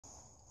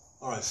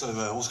Alright, so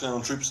what's going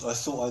on, troops? I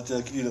thought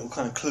I'd give you a little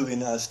kind of clue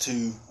in as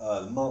to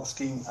the mark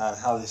scheme and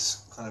how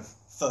this kind of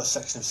first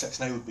section of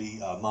Section A would be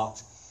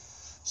marked.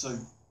 So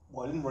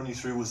what I didn't run you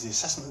through was the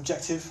assessment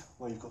objective,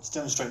 where you've got to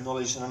demonstrate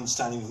knowledge and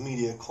understanding of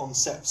media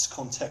concepts,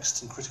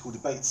 context and critical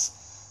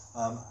debates.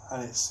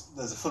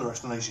 There's a fuller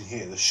explanation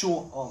here. The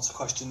short answer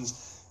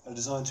questions are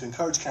designed to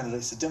encourage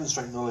candidates to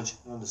demonstrate knowledge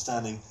and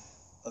understanding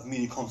of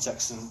media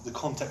context and the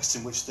context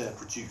in which they're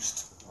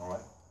produced.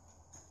 Alright,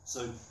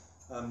 so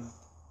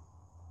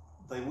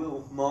they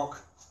will mark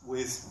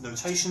with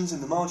notations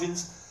in the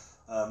margins.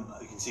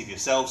 You can see for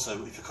yourself, so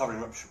if you're covering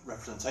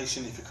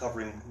representation, if you're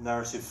covering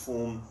narrative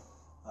form,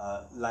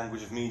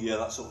 language of media,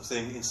 that sort of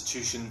thing,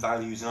 institution,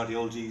 values and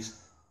ideologies,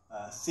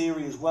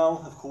 theory as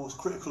well, of course,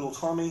 critical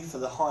autonomy for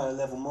the higher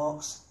level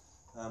marks,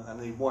 and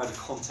the wider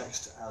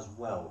context as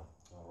well.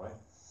 Alright.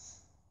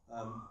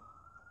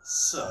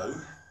 So,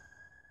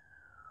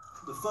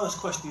 the first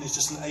question is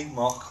just an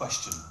 8-mark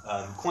question,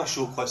 quite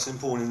short, quite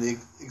simple, and in the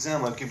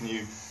exam I've given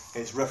you,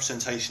 it's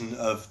representation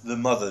of the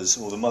mothers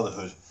or the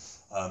motherhood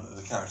of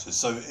the characters.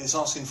 So it's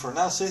asking for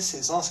analysis,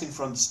 it's asking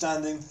for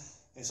understanding,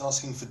 it's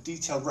asking for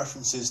detailed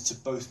references to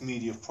both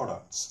media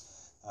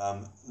products.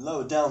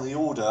 Lower down the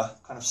order,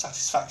 kind of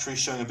satisfactory,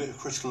 showing a bit of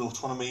critical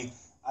autonomy,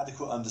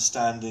 adequate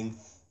understanding,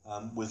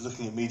 with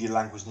looking at media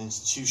language and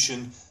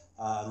institution,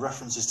 and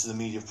references to the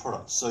media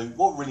products. So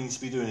what we really need to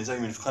be doing is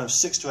aiming for kind of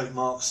 6 to 8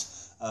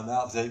 marks out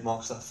of the 8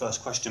 marks that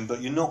first question,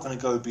 but you're not going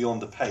to go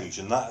beyond a page,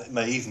 and that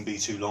may even be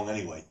too long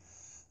anyway.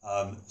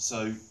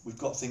 So we've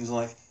got things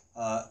like,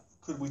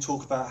 could we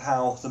talk about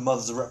how the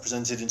mothers are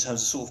represented in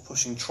terms of sort of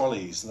pushing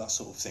trolleys and that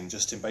sort of thing,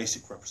 just in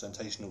basic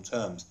representational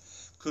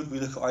terms? Could we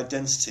look at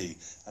identity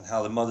and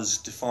how the mother's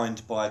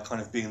defined by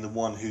kind of being the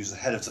one who's the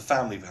head of the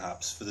family,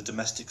 perhaps, for the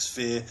domestic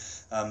sphere,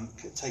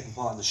 taking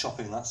part in the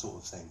shopping, that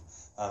sort of thing?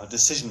 A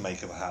decision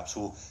maker, perhaps,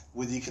 or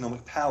with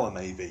economic power,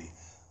 maybe.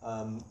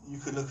 You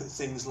could look at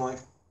things like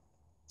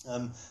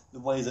the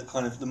way that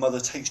kind of the mother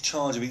takes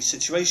charge of each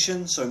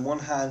situation. So on one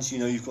hand, you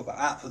know, you've got the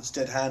app that's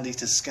dead handy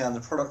to scan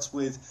the products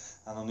with,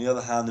 and on the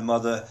other hand, the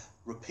mother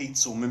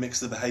repeats or mimics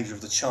the behaviour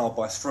of the child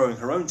by throwing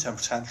her own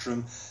temper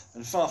tantrum,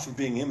 and far from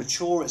being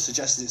immature, it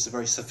suggests that it's a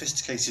very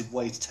sophisticated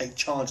way to take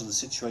charge of the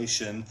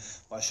situation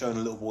by showing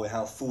a little boy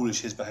how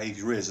foolish his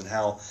behaviour is, and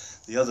how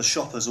the other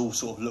shoppers all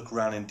sort of look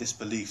around in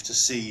disbelief to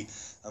see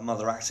a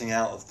mother acting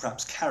out of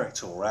perhaps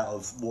character or out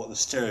of what the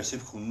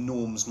stereotypical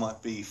norms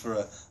might be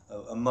for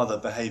a mother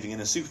behaving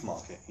in a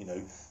supermarket. You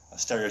know, a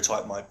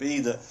stereotype might be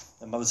that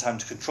a mother's having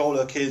to control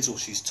her kids, or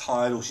she's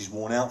tired, or she's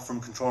worn out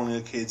from controlling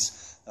her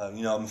kids.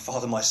 You know, I'm a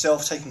father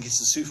myself, taking kids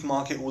to the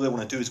supermarket, all they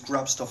want to do is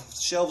grab stuff off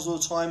the shelves all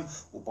the time,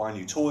 or buy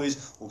new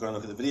toys, or go and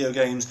look at the video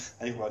games,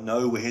 and you're like,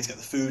 no, we're here to get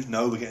the food,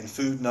 no, we're getting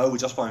food, no, we're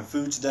just buying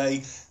food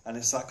today, and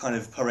it's that kind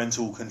of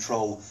parental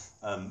control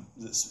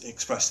that's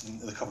expressed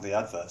in a couple of the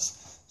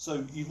adverts.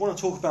 So you want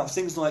to talk about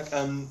things like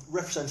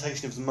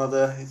representation of the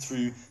mother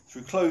through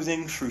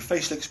clothing, through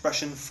facial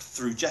expression,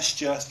 through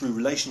gesture, through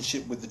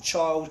relationship with the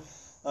child,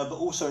 but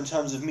also in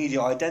terms of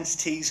media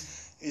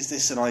identities. Is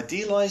this an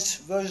idealised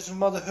version of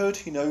motherhood?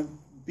 You know,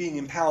 being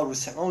empowered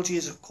with technology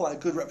is quite a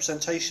good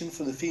representation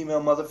for the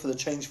female mother, for the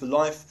change for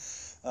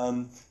life.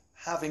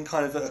 Having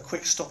kind of a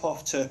quick stop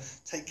off to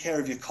take care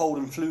of your cold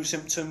and flu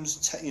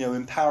symptoms, you know,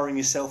 empowering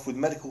yourself with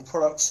medical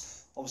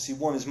products. Obviously,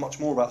 one is much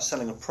more about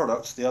selling a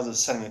product, the other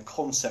is selling a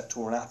concept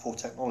or an app or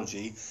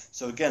technology.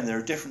 So again, there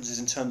are differences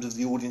in terms of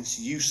the audience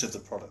use of the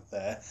product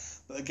there.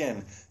 But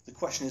again, the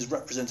question is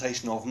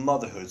representation of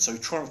motherhood. So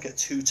try not to get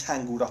too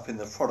tangled up in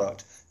the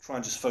product. Try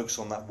and just focus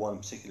on that one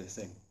particular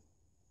thing.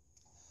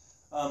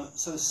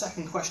 So the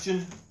second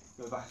question,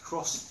 go back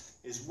across,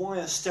 is why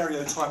are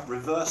stereotype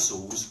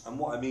reversals, and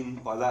what I mean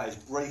by that is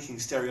breaking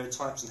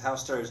stereotypes and how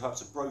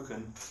stereotypes are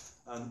broken,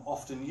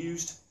 often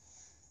used.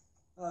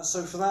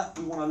 So for that,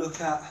 we want to look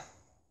at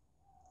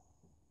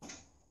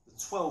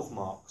the 12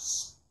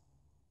 marks.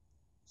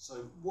 So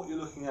what you're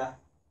looking at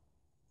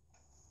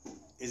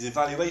is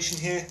evaluation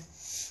here.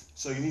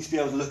 So you need to be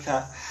able to look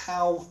at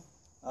how...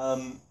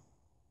 oh,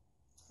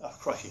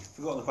 crikey,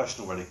 forgotten the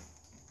question already.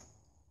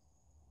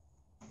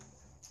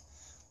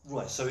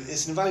 Right, so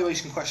it's an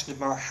evaluation question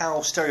about how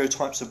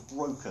stereotypes are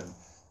broken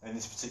in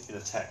this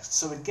particular text.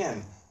 So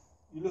again,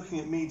 you're looking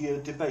at media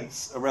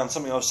debates around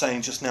something I was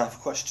saying just now for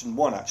question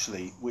 1,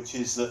 actually, which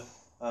is that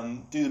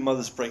do the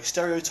mothers break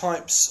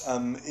stereotypes?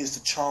 Is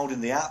the child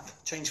in the app,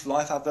 Change for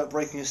Life advert,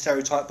 breaking a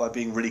stereotype by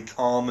being really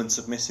calm and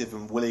submissive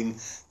and willing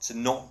to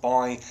not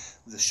buy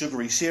the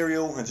sugary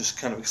cereal and just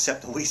kind of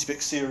accept the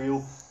Weetabix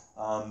cereal?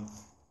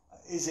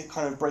 Is it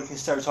kind of breaking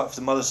stereotype for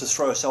the mothers to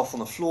throw herself on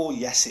the floor?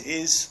 Yes, it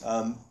is.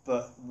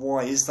 But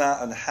why is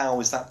that, and how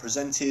is that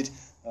presented?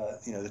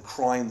 You know, the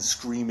crying, the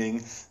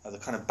screaming, the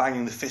kind of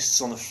banging the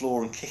fists on the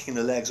floor and kicking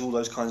the legs, all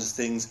those kinds of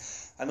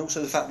things. And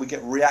also the fact we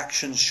get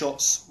reaction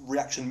shots,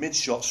 reaction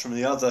mid-shots from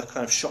the other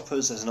kind of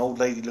shoppers. There's an old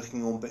lady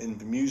looking on in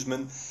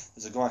bemusement.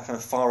 There's a guy kind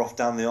of far off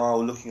down the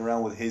aisle looking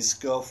around with his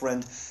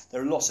girlfriend.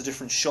 There are lots of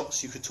different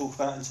shots you could talk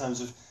about in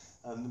terms of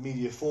the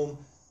media form.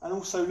 And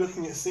also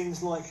looking at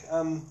things like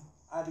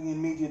adding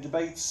in media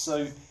debates.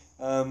 So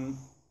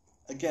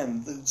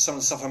again, some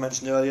of the stuff I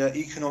mentioned earlier,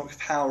 economic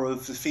power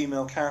of the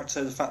female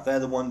character, the fact they're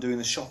the one doing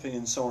the shopping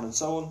and so on and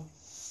so on.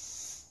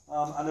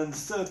 And then the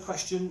third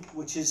question,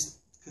 which is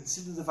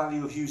consider the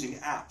value of using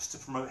apps to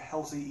promote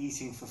healthy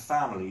eating for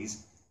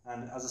families.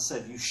 And as I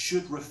said, you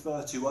should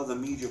refer to other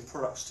media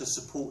products to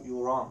support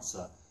your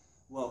answer.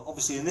 Well,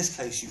 obviously in this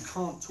case you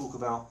can't talk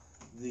about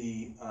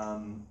the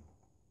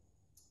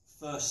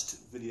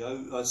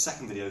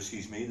second video,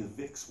 excuse me,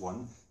 the Vicks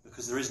one,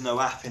 because there is no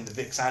app in the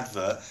Vicks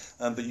advert,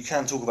 but you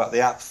can talk about the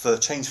app for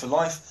Change for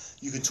Life.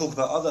 You can talk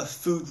about other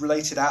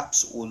food-related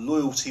apps or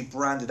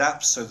loyalty-branded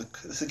apps, so the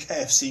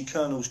KFC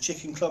Colonel's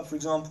Chicken Club, for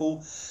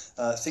example.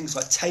 Things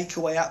like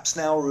takeaway apps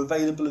now are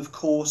available, of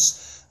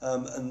course,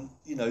 and,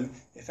 you know,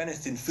 if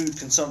anything, food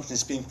consumption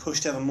is being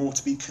pushed ever more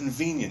to be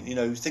convenient. You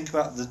know, think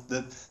about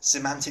the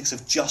semantics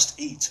of just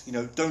eat, you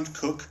know, don't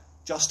cook,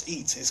 just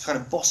eat. It's kind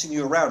of bossing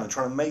you around and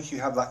trying to make you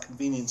have that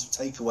convenience of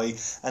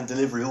takeaway and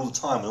delivery all the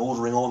time and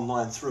ordering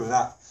online through an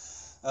app.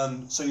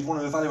 So you'd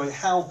want to evaluate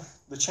how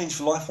the Change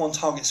for Life one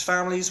targets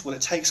families. Well,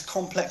 it takes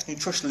complex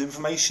nutritional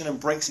information and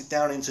breaks it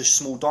down into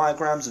small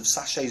diagrams of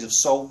sachets of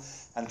salt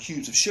and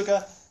cubes of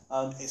sugar.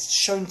 It's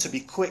shown to be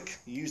quick.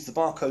 You use the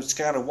barcode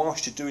scanner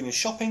whilst you're doing your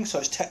shopping, so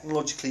it's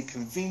technologically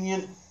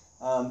convenient.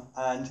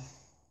 And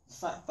the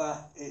fact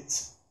that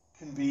it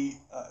can be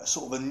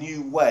sort of a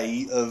new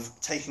way of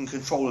taking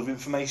control of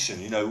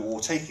information, you know, or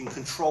taking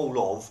control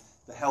of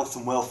the health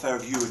and welfare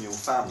of you and your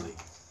family.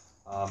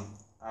 And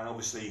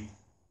obviously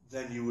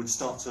then you would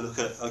start to look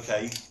at,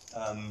 okay,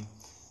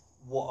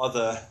 what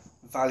other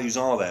values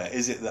are there?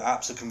 Is it that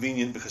apps are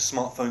convenient because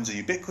smartphones are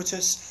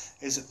ubiquitous?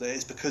 Is it that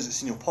it's because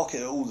it's in your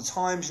pocket at all the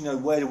times? You know,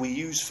 where do we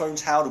use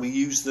phones? How do we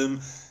use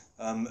them?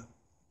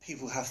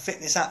 People have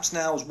fitness apps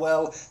now as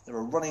well. There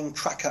are running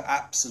tracker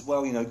apps as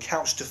well. You know,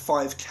 Couch to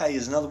 5K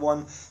is another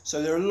one.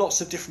 So there are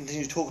lots of different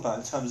things to talk about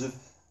in terms of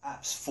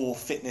apps for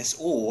fitness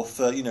or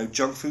for, you know,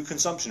 junk food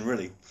consumption,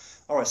 really.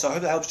 All right, so I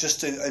hope that helps just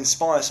to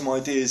inspire some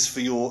ideas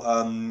for your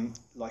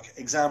like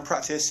exam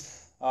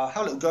practice. Have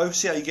a little go,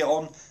 see how you get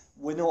on.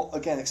 We're not,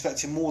 again,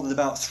 expecting more than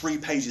about 3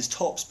 pages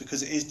tops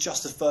because it is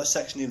just the first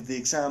section of the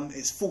exam.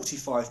 It's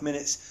 45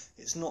 minutes.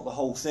 It's not the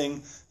whole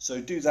thing.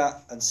 So do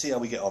that and see how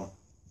we get on.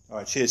 All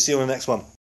right, cheers. See you on the next one.